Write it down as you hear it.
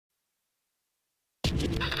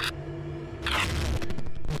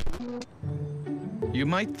You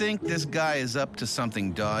might think this guy is up to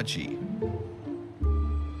something dodgy.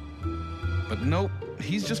 But nope,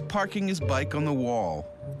 he's just parking his bike on the wall.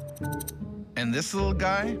 And this little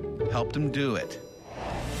guy helped him do it.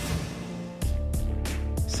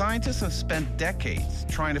 Scientists have spent decades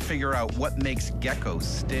trying to figure out what makes geckos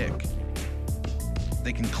stick.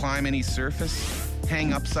 They can climb any surface,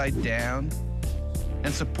 hang upside down,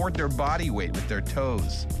 and support their body weight with their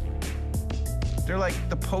toes. They're like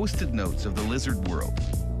the Post-it notes of the lizard world,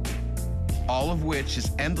 all of which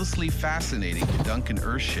is endlessly fascinating to Duncan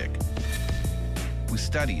Ershik, who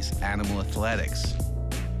studies animal athletics.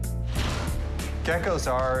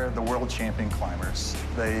 Geckos are the world champion climbers.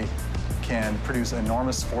 They can produce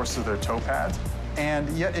enormous force of their toe pads, and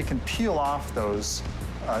yet it can peel off those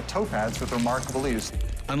toe pads with remarkable ease.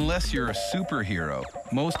 Unless you're a superhero,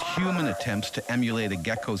 most human attempts to emulate a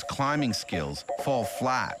gecko's climbing skills fall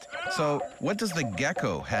flat. So what does the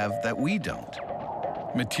gecko have that we don't?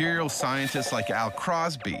 Material scientists like Al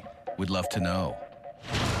Crosby would love to know.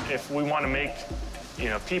 If we want to make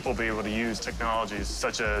people be able to use technologies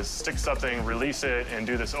such as stick something, release it, and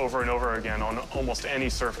do this over and over again on almost any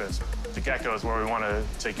surface, the gecko is where we want to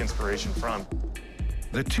take inspiration from.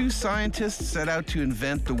 The two scientists set out to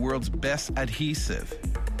invent the world's best adhesive.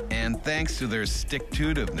 And thanks to their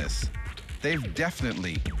stick-to-itiveness, they've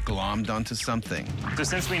definitely glommed onto something. So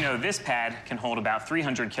since we know this pad can hold about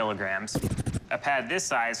 300 kilograms, a pad this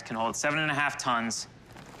size can hold 7.5 tons,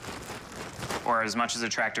 or as much as a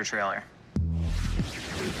tractor trailer.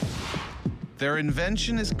 Their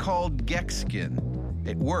invention is called Geckskin.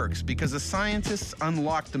 It works because the scientists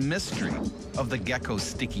unlocked the mystery of the gecko's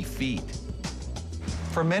sticky feet.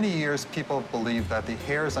 For many years, people believe that the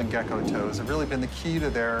hairs on gecko toes have really been the key to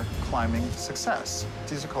their climbing success.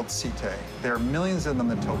 These are called setae. There are millions of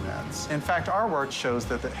them in toe pads. In fact, our work shows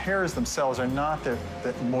that the hairs themselves are not the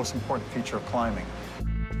most important feature of climbing.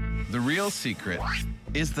 The real secret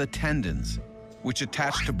is the tendons, which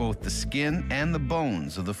attach to both the skin and the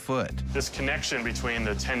bones of the foot. This connection between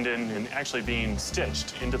the tendon and actually being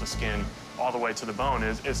stitched into the skin all the way to the bone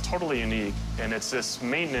is totally unique. And it's this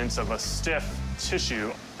maintenance of a stiff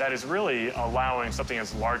tissue that is really allowing something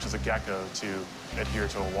as large as a gecko to adhere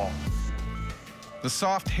to a wall. The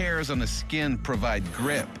soft hairs on the skin provide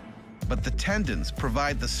grip, but the tendons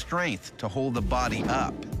provide the strength to hold the body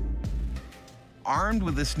up. Armed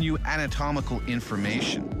with this new anatomical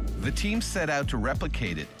information, the team set out to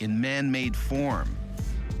replicate it in man-made form,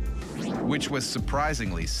 which was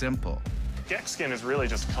surprisingly simple. Geckskin is really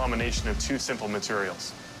just a combination of two simple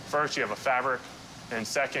materials. First, you have a fabric, and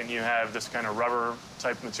second, you have this kind of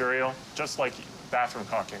rubber-type material, just like bathroom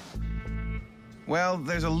caulking. Well,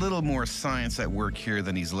 there's a little more science at work here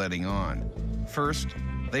than he's letting on. First,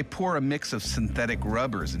 they pour a mix of synthetic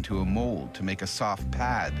rubbers into a mold to make a soft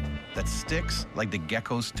pad that sticks like the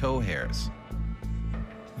gecko's toe hairs.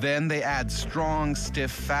 Then they add strong,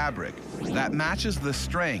 stiff fabric that matches the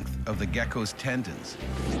strength of the gecko's tendons.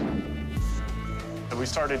 We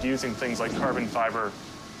started using things like carbon fiber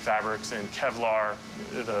fabrics and Kevlar,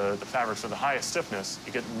 the fabrics with the highest stiffness.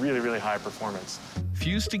 You get really, really high performance.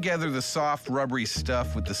 Fuse together the soft, rubbery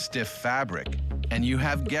stuff with the stiff fabric, and you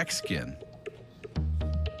have Geckskin.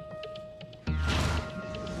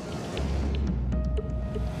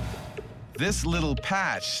 This little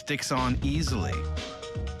patch sticks on easily.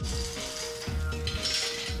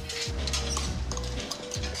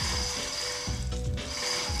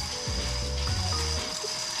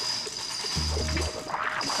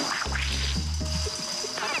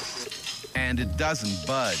 And it doesn't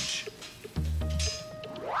budge.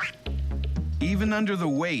 Even under the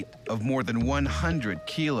weight of more than 100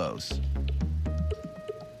 kilos.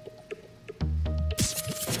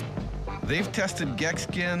 They've tested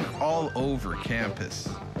Geckskin all over campus.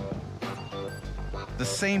 The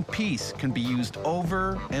same piece can be used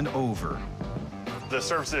over and over. The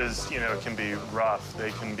surfaces, can be rough.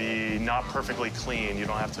 They can be not perfectly clean. You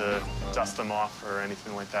don't have to dust them off or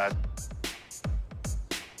anything like that.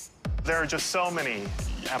 There are just so many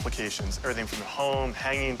applications, everything from the home,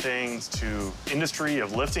 hanging things, to industry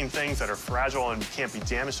of lifting things that are fragile and can't be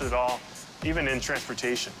damaged at all. Even in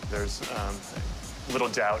transportation, there's little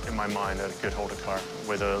doubt in my mind that it could hold a car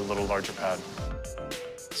with a little larger pad.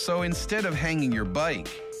 So instead of hanging your bike,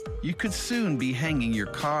 you could soon be hanging your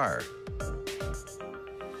car.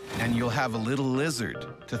 And you'll have a little lizard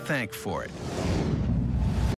to thank for it.